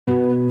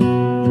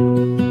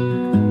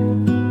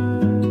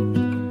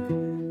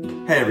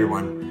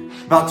everyone.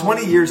 About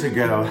 20 years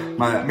ago,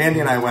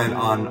 Mandy and I went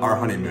on our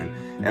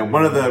honeymoon. And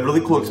one of the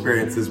really cool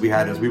experiences we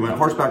had is we went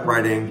horseback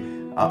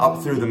riding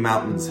up through the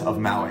mountains of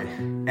Maui.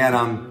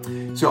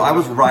 And so I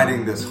was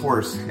riding this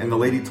horse, and the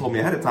lady told me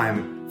ahead of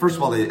time, first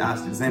of all, they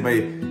asked, is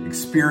anybody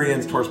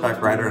experienced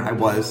horseback rider? And I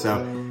was,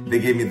 so they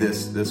gave me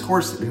this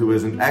horse who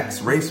was an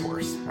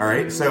ex-racehorse, all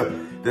right? So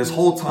this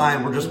whole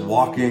time we're just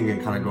walking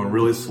and kind of going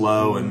really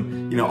slow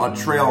and, on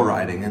trail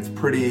riding. It's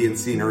pretty and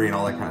scenery and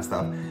all that kind of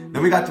stuff.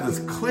 Then we got to this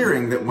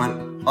clearing that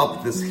went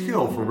up this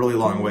hill for really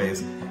long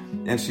ways.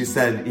 And she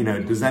said, do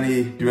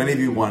any of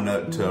you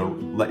want to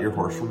let your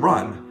horse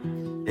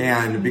run?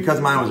 And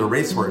because mine was a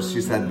racehorse,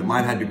 she said that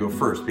mine had to go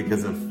first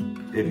because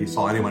if he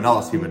saw anyone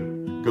else, he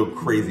would go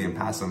crazy and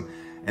pass him.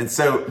 And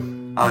so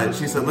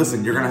she said,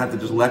 listen, you're going to have to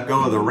just let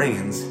go of the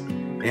reins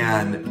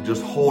and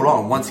just hold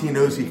on. Once he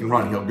knows he can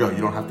run, he'll go.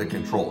 You don't have to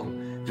control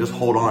him. Just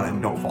hold on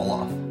and don't fall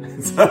off.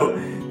 So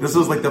this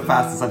was like the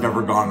fastest I've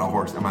ever gone on a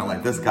horse in my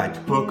life. This guy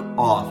took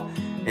off,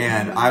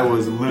 and I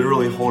was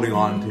literally holding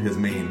on to his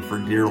mane for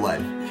dear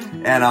life.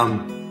 And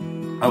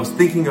I was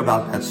thinking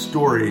about that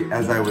story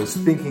as I was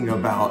thinking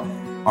about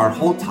our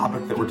whole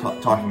topic that we're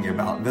talking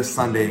about this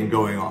Sunday and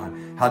going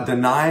on. How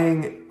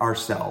denying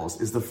ourselves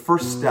is the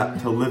first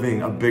step to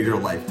living a bigger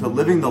life, to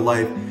living the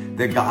life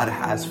that God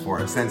has for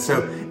us. And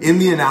so in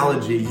the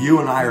analogy, you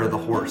and I are the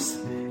horse.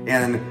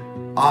 And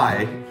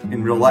I,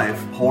 in real life,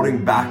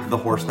 holding back the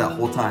horse that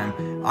whole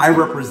time, I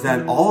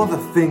represent all of the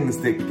things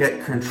that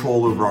get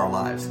control over our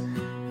lives.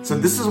 So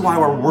this is why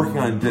we're working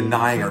on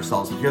denying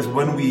ourselves, because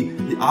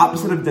the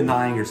opposite of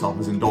denying yourself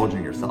is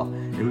indulging yourself.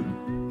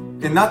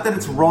 And not that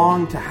it's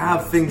wrong to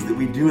have things that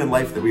we do in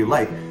life that we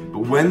like,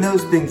 but when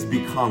those things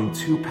become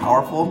too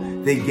powerful,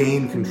 they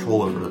gain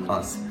control over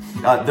us.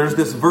 There's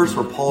this verse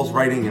where Paul's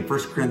writing in 1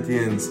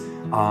 Corinthians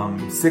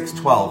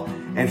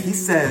 6:12, and he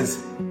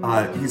says,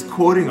 he's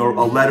quoting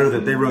a letter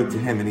that they wrote to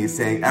him, and he's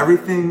saying,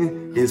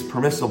 everything is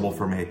permissible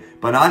for me,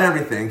 but not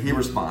everything, he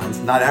responds,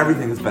 not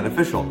everything is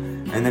beneficial.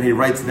 And then he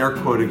writes their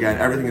quote again,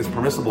 everything is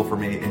permissible for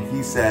me, and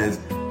he says,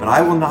 but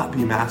I will not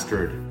be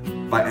mastered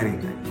by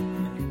anything.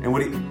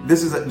 And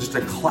this is just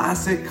a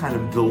classic kind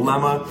of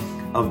dilemma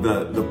of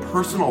the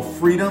personal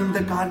freedom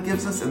that God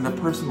gives us and the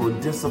personal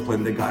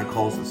discipline that God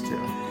calls us to.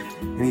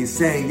 And he's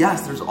saying,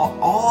 yes, there's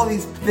all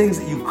these things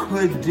that you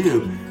could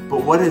do,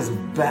 but what is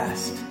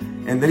best?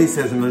 And then he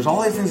says, and there's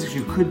all these things that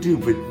you could do,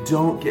 but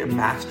don't get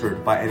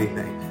mastered by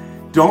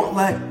anything. Don't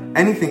let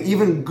anything,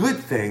 even good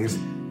things,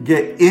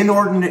 get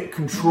inordinate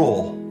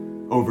control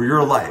over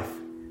your life.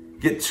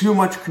 Get too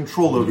much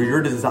control over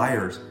your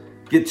desires.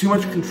 Get too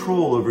much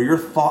control over your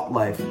thought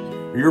life,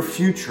 or your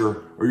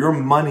future, or your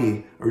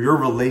money, or your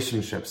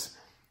relationships.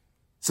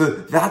 So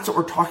that's what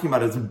we're talking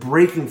about, is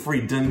breaking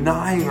free,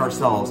 denying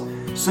ourselves,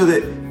 so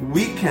that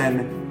we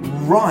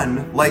can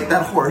run like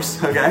that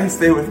horse, okay?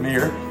 Stay with me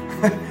here.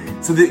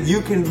 So that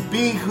you can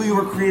be who you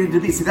were created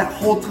to be. See, that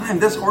whole time,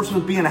 this horse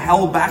was being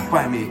held back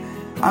by me.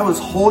 I was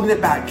holding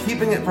it back,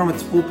 keeping it from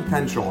its full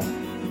potential.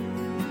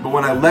 But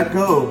when I let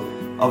go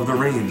of the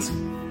reins,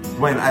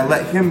 when I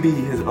let him be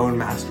his own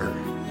master,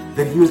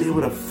 then he was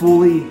able to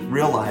fully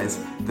realize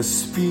the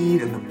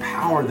speed and the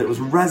power that was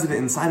resident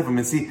inside of him.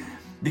 And see,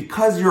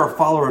 because you're a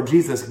follower of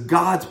Jesus,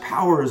 God's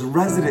power is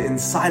resident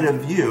inside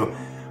of you.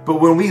 But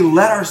when we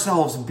let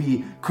ourselves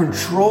be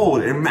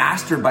controlled and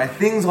mastered by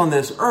things on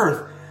this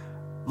earth,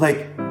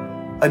 like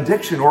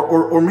addiction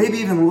or maybe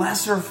even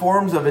lesser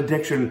forms of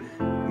addiction,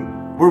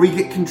 where we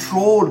get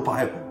controlled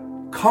by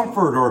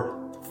comfort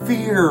or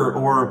fear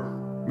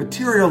or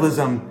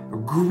materialism or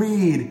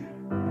greed,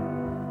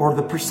 or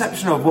the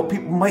perception of what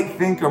people might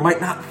think or might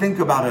not think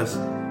about us,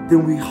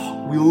 then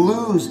we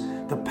lose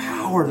the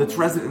power that's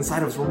resident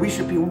inside of us, where we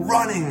should be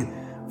running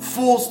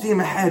full steam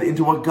ahead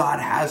into what God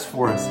has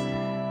for us.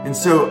 And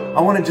so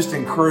I want to just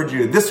encourage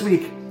you this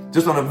week,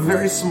 just on a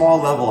very small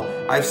level,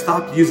 I've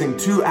stopped using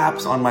 2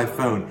 apps on my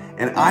phone,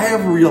 and I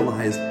have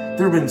realized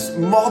there have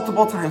been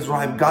multiple times where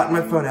I've gotten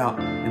my phone out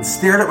and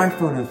stared at my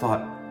phone and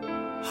thought,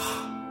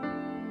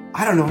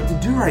 I don't know what to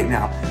do right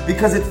now,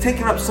 because it's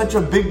taken up such a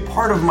big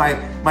part of my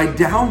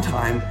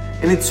downtime,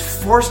 and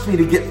it's forced me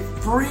to get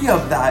free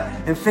of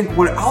that and think,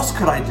 what else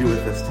could I do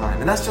with this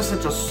time? And that's just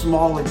such a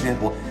small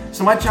example.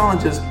 So my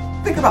challenge is,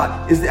 think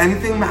about, is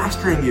anything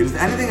mastering you? Does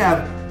anything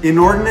have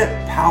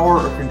inordinate power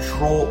or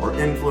control or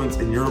influence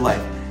in your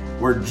life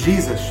where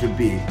Jesus should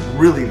be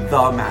really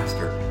the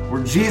master,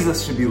 where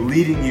Jesus should be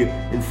leading you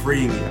and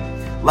freeing you?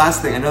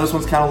 Last thing, I know this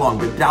one's kind of long,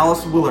 but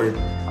Dallas Willard,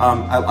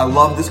 I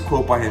love this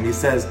quote by him. He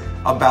says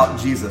about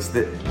Jesus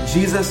that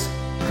Jesus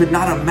could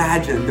not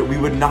imagine that we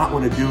would not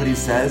want to do what he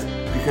says,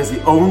 because he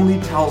only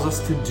tells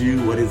us to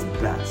do what is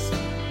best.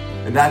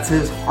 And that's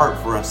his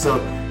heart for us. So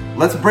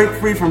let's break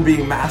free from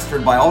being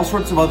mastered by all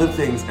sorts of other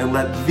things and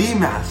let the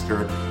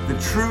master, the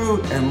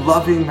true and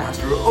loving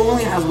master who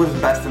only has what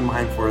is best in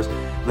mind for us,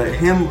 let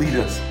him lead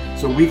us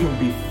so we can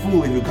be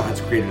fully who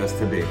God's created us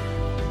to be.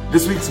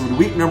 This week's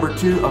week number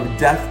 2 of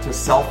Death to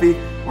Selfie.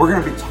 We're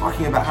going to be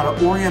talking about how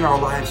to orient our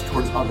lives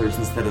towards others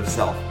instead of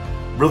self.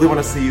 Really want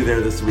to see you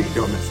there this week.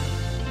 Don't miss it.